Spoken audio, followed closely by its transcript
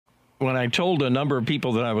When I told a number of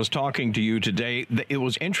people that I was talking to you today, it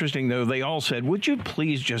was interesting, though. They all said, would you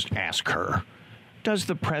please just ask her, does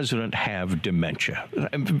the president have dementia?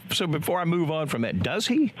 So before I move on from that, does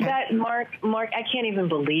he? Mark, I can't even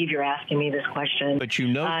believe you're asking me this question. But you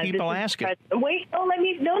know people ask it. Wait, no.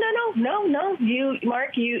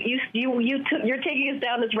 Mark, you're taking us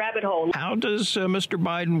down this rabbit hole. How does Mr.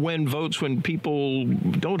 Biden win votes when people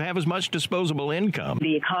don't have as much disposable income?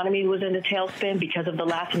 The economy was in a tailspin because of the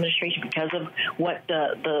last administration, because of what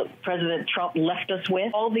the President Trump left us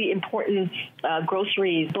with. All the important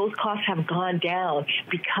groceries, those costs have gone down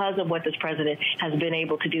because of what this president has been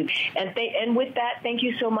able to do. And with that, thank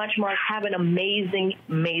you so much, Mark. Have an amazing,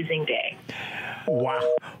 amazing day.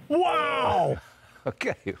 Wow.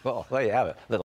 Okay, well, there you have it.